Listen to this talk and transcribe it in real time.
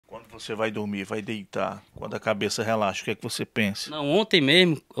você vai dormir, vai deitar, quando a cabeça relaxa, o que é que você pensa? Não, ontem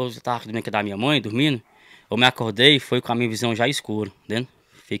mesmo, eu estava dormindo aqui da minha mãe, dormindo. Eu me acordei e foi com a minha visão já escura, entendeu?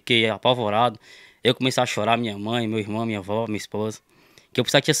 Fiquei apavorado. Eu comecei a chorar, minha mãe, meu irmão, minha avó, minha esposa. Que eu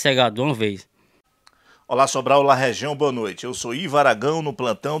precisava ter cegado de uma vez. Olá Sobral, olá região, boa noite. Eu sou Ivo Aragão no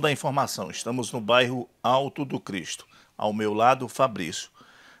plantão da informação. Estamos no bairro Alto do Cristo. Ao meu lado, Fabricio.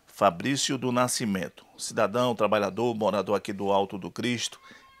 Fabricio do Nascimento. Cidadão, trabalhador, morador aqui do Alto do Cristo.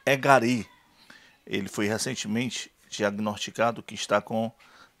 É gari. Ele foi recentemente diagnosticado que está com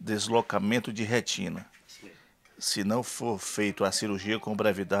deslocamento de retina. Se não for feito a cirurgia com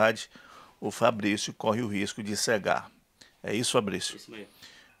brevidade, o Fabricio corre o risco de cegar. É isso, Fabricio? Isso mesmo.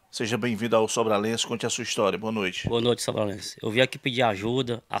 Seja bem-vindo ao Sobralense, conte a sua história. Boa noite. Boa noite, Sobralense. Eu vim aqui pedir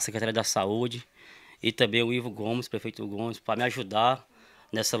ajuda à Secretaria da Saúde e também o Ivo Gomes, prefeito Gomes, para me ajudar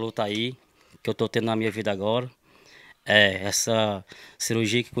nessa luta aí que eu estou tendo na minha vida agora. Essa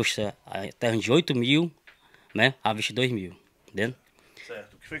cirurgia que custa até de 8 mil, né, a 22 mil, entendeu?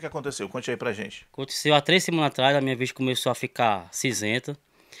 Certo. O que foi que aconteceu? Conte aí pra gente. Aconteceu há 3 semanas atrás, a minha vista começou a ficar cinzenta,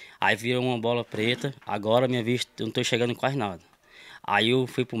 aí virou uma bola preta, agora a minha vista eu não estou enxergando quase nada. Aí eu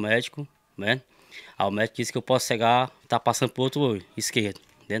fui pro médico, né? Aí o médico disse que eu posso cegar, tá passando pro outro olho esquerdo,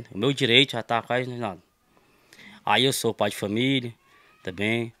 entendeu? O meu direito já tá quase nada. Aí eu sou pai de família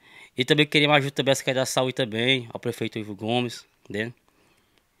também. E também queria uma ajuda também a Secretaria da Saúde também, ao prefeito Ivo Gomes, entendeu?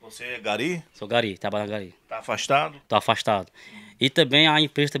 Você é gari? Sou gari, trabalho na gari. Tá afastado? Tô afastado. E também a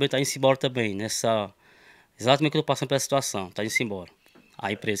empresa também tá indo embora também, exatamente que eu tô passando pela situação, tá indo embora.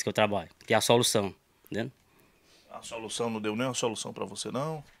 A empresa que eu trabalho, que é a solução, entendeu? A solução não deu nenhuma solução pra você,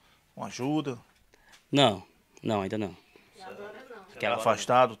 não? Uma ajuda? Não, ainda não. Você tá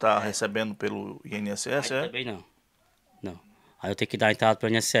afastado, tá recebendo pelo INSS, Aí é? também não. Aí eu tenho que dar entrada para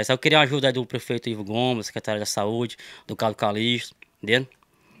o INSS. Aí eu queria a ajuda aí do prefeito Ivo Gomes, secretário da Saúde, do Carlos Calixto, entendeu?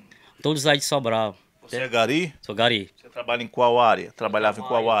 Todos aí de Sobral. Você é gari? Sou gari. Você trabalha em qual área? Trabalhava em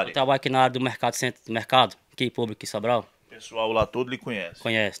qual Eu área? trabalho aqui na área do mercado, centro do mercado, aqui público aqui em Sobral. O pessoal lá todo lhe conhece.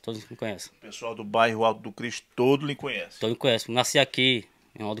 Conhece, todos me conhecem. O pessoal do bairro Alto do Cristo todo lhe conhece. Todos me conhecem. Nasci aqui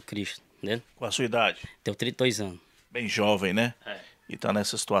em Alto do Cristo, entendeu? Com a sua idade? Tenho 32 anos. Bem jovem, né? É. E tá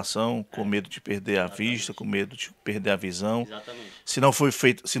nessa situação, com medo de perder a vista, com medo de perder a visão. Exatamente. Se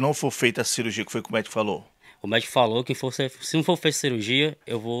não for feita a cirurgia, que foi o que o médico falou? O médico falou que se não for feita cirurgia,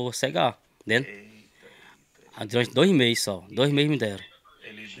 eu vou cegar, entendeu? Durante 2 meses só. 2 meses me deram.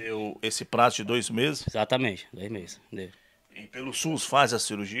 Ele deu esse prazo de 2 meses. Exatamente, 2 meses. Deu. E pelo SUS faz a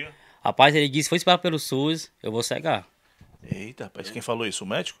cirurgia? Rapaz, ele disse que foi esperar pelo SUS, eu vou cegar. Eita, rapaz, quem falou isso? O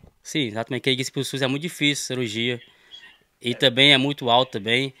médico? Sim, exatamente. Ele disse que pelo SUS é muito difícil a cirurgia. E também é muito alto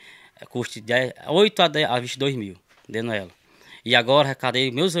também. Custa de 8 a 22 mil, dentro ela. E agora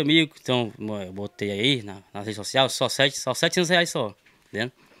arrecadei meus amigos, então eu botei aí na rede social, só 700 reais só,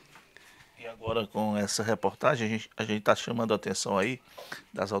 entendeu? E agora com essa reportagem, a gente tá chamando a atenção aí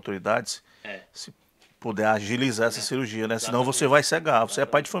das autoridades, se puder agilizar essa cirurgia, né? Senão você vai cegar, você é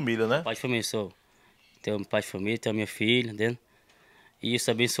pai de família, né? Pai de família sou. Tenho pai de família, tenho minha filha, entendeu? E isso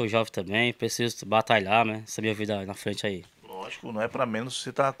também sou jovem também, preciso batalhar, né? Essa minha vida na frente aí. Lógico, não é para menos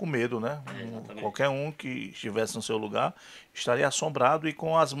você tá com medo, né? Qualquer um que estivesse no seu lugar estaria assombrado e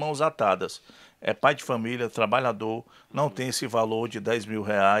com as mãos atadas. É pai de família, trabalhador, não tem esse valor de 10 mil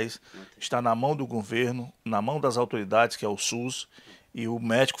reais, está na mão do governo, na mão das autoridades, que é o SUS, e o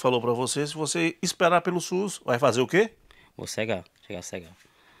médico falou para você, se você esperar pelo SUS, vai fazer o quê? Vou cegar, chegar a cegar.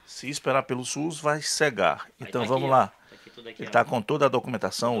 Se esperar pelo SUS, vai cegar. Então tá vamos aqui, lá. Tá aqui tudo aqui, Ele ó. está com toda a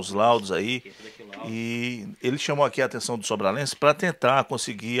documentação, os laudos aí, Tudo aqui, laudo. e ele chamou aqui a atenção do Sobralense para tentar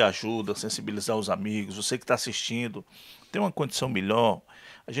conseguir ajuda, sensibilizar os amigos, você que está assistindo, tem uma condição melhor.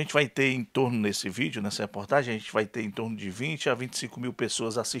 A gente vai ter em torno, nesse vídeo, nessa reportagem, a gente vai ter em torno de 20 a 25 mil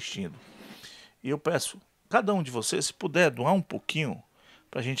pessoas assistindo. E eu peço, cada um de vocês, se puder doar um pouquinho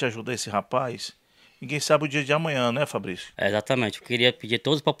para a gente ajudar esse rapaz. Ninguém sabe o dia de amanhã, né, Fabricio? Exatamente, eu queria pedir a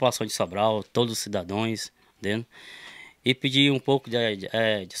toda a população de Sobral, todos os cidadãos, entendeu? E pedir um pouco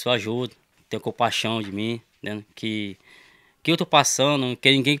de sua ajuda, ter compaixão de mim, entendeu? Que eu tô passando,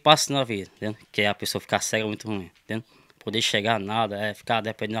 que ninguém passa na vida, entendeu? Que é a pessoa ficar cega é muito ruim, entendeu? Poder chegar a nada, ficar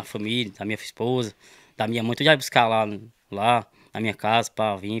dependendo da família, da minha esposa, da minha mãe, tu já ia buscar lá na minha casa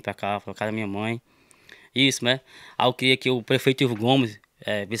para vir para cá, para casa da minha mãe. Isso, né? Aí eu queria que o prefeito Ivo Gomes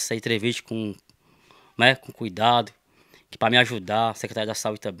visse essa entrevista com cuidado, que para me ajudar, a secretária da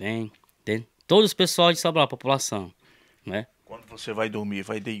Saúde também, entendeu? Todos os pessoal de Sobral, a população, né? Quando você vai dormir,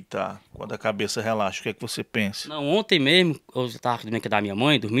 vai deitar, quando a cabeça relaxa, o que é que você pensa? Não, ontem mesmo, eu estava dormindo aqui da minha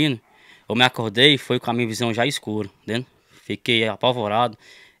mãe, dormindo, eu me acordei e foi com a minha visão já escura, entendeu? Fiquei apavorado.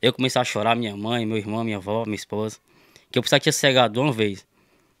 Eu comecei a chorar, minha mãe, meu irmão, minha avó, minha esposa, que eu precisava ter cegado de uma vez,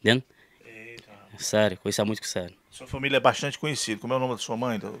 entendeu? Eita. Sério, isso é muito sério. Sua família é bastante conhecida. Como é o nome da sua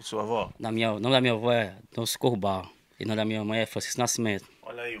mãe, da sua avó? O nome da minha avó é Dom Socorro Barro. E o nome da minha mãe é Francisco Nascimento.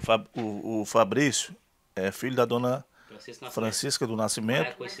 Olha aí, o Fabrício é filho da dona Francisca do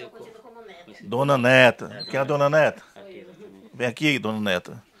Nascimento. Dona Neta. Quem é a Dona Neta? Vem aqui, Dona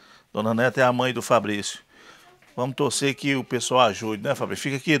Neta. Dona Neta é a mãe do Fabrício. Vamos torcer que o pessoal ajude, né, Fabrício?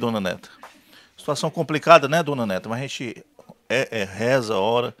 Fica aqui, Dona Neta. Situação complicada, né, Dona Neta? Mas a gente reza,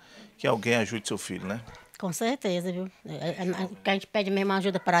 ora, que alguém ajude seu filho, né? Com certeza, viu? Que a gente pede mesmo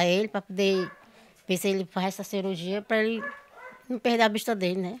ajuda para ele, para poder ver se ele faz essa cirurgia, para ele não perder a vista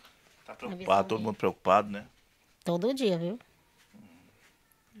dele, né? Tá preocupado, todo mundo preocupado, né? Todo dia, viu?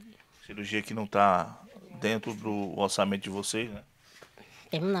 Cirurgia que não tá dentro do orçamento de vocês, né?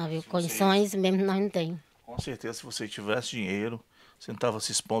 Temos não, viu? Condições mesmo nós não temos. Com certeza, se você tivesse dinheiro, você não tava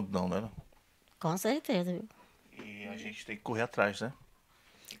se expondo não, né? Com certeza, viu? E a gente tem que correr atrás, né?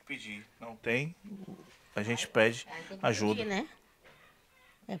 Tem que pedir. Não tem, a gente pede ajuda. Pedir, né?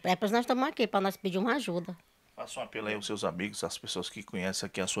 É para nós estamos aqui, para nós pedir uma ajuda. Faça um apelo aí aos seus amigos, às pessoas que conhecem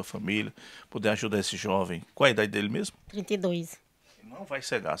aqui a sua família, poder ajudar esse jovem. Qual a idade dele mesmo? 32. Ele não vai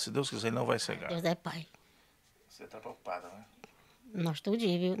cegar, se Deus quiser, ele não vai cegar. Deus é pai. Você tá preocupada, né? Nós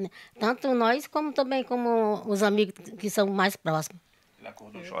tudinho, viu? Tanto nós como também como os amigos que são mais próximos. Ele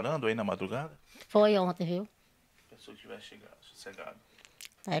acordou chorando aí na madrugada? Foi ontem, viu? A pessoa tivesse chegado, cegado.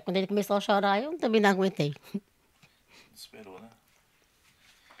 Aí quando ele começou a chorar, eu também não aguentei. Desesperou, né?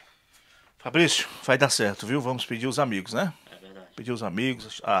 Fabrício, vai dar certo, viu? Vamos pedir os amigos, né? É verdade. Pedir os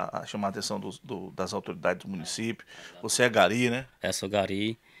amigos, a chamar a atenção das autoridades do município. Você é gari, né? Sou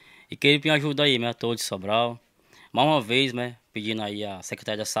gari. E queria pedir ajuda aí, né? A todos de Sobral. Mais uma vez, né? Pedindo aí a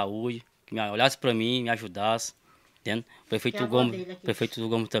Secretaria da Saúde, que me olhasse para mim, me ajudasse. Entende? O prefeito do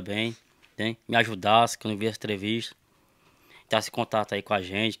Gomes também, entende? Me ajudasse, que eu não vi essa entrevista. Entrasse em contato aí com a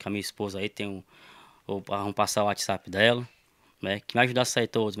gente, com a minha esposa aí, vamos passar o WhatsApp dela, né? Que me ajudasse aí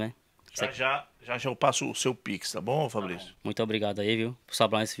todos, né? Já eu passo o seu Pix, tá bom, Fabrício? Muito obrigado aí, viu? Por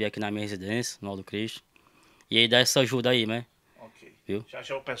Sobral vir aqui na minha residência, no Alto Cristo. E aí dá essa ajuda aí, né? Ok. Viu? Já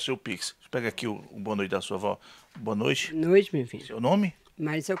eu peço o seu Pix. Deixa eu pegar aqui o boa noite da sua avó. Boa noite. Boa noite, meu filho. Seu nome?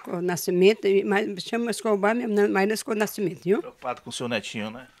 Maria Nascimento, mas chama Escobar, meu nome é Maria Nascimento, viu? Preocupado com o seu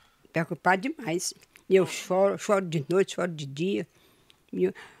netinho, né? Preocupado demais. E eu choro de noite, choro de dia.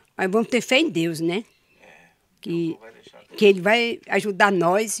 Viu? Mas vamos ter fé em Deus, né? Que Ele vai ajudar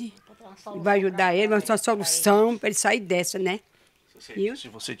nós, e vai ajudar ele, vai ser uma solução para ele sair dessa, né? Se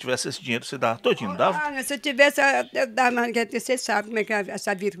você tivesse esse dinheiro, você dava todinho, não dava? Ah, se eu tivesse, eu dava, mas você sabe como é que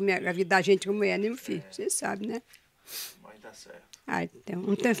essa vida, a vida da gente como é, né, meu filho? Você sabe, né? Vai dar certo. Ah, então,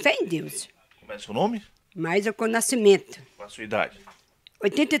 não tem fé em Deus. Como é seu nome? Mas eu com nascimento, Qual a sua idade?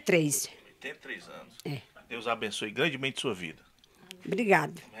 83. 83 anos. É. Deus abençoe grandemente sua vida.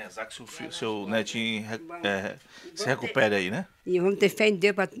 Obrigado. Vamos rezar que seu netinho se recupere aí, né? E vamos ter fé em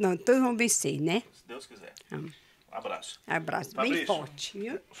Deus, todos vão vencer, né? Se Deus quiser. Vamos. Um abraço. Abraço Fabrício. bem forte,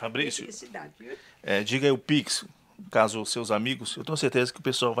 viu? Fabrício, Felicidade, viu? diga aí o Pix, caso os seus amigos, eu tenho certeza que o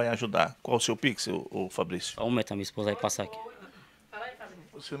pessoal vai ajudar. Qual o seu Pix, o Fabrício? Só um momento, a minha esposa vai passar aqui.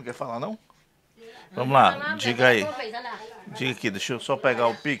 Você não quer falar, não? Vamos lá, diga aí. Diga aqui, deixa eu só pegar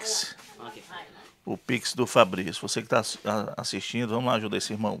o Pix. O Pix do Fabricio. Você que está assistindo, vamos lá ajudar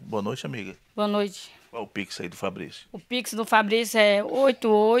esse irmão. Boa noite, amiga. Boa noite. Qual é o Pix aí do Fabricio? O Pix do Fabricio é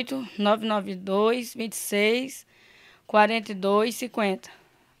 88-992-26-42-50.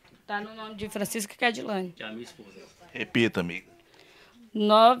 Tá no nome de Francisca Kedilane. Que é a minha esposa. Repita, amiga.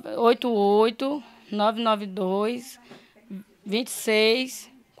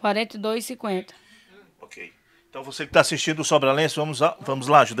 88-992-26-42-50. Ok. Então você que está assistindo o Sobralense, vamos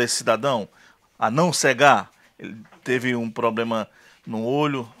lá ajudar esse cidadão a não cegar. Ele teve um problema no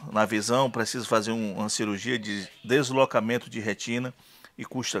olho, na visão, precisa fazer uma cirurgia de deslocamento de retina e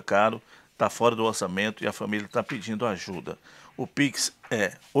custa caro, está fora do orçamento e a família está pedindo ajuda. O Pix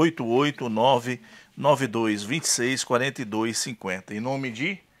é 889-9226-4250. Em nome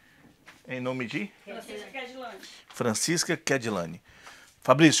de? Francisca Kedilane.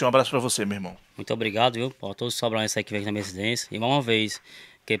 Fabrício, um abraço para você, meu irmão. Muito obrigado, viu? Por todos os sobrantes aí que vem na minha residência. E mais uma vez,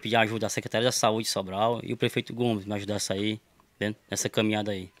 quero pedir ajuda à Secretaria da Saúde de Sobral e o prefeito Gomes me ajudar a sair, entendeu? Nessa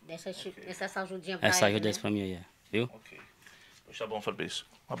caminhada aí. Deixa essa ajudinha pra Essa ele, ajuda né? pra mim aí, viu? Ok. Pois tá bom, Fabrício.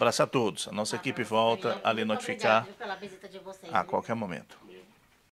 Um abraço a todos. A nossa equipe volta a lhe notificar Obrigado, viu, pela visita de vocês, a viu? qualquer momento.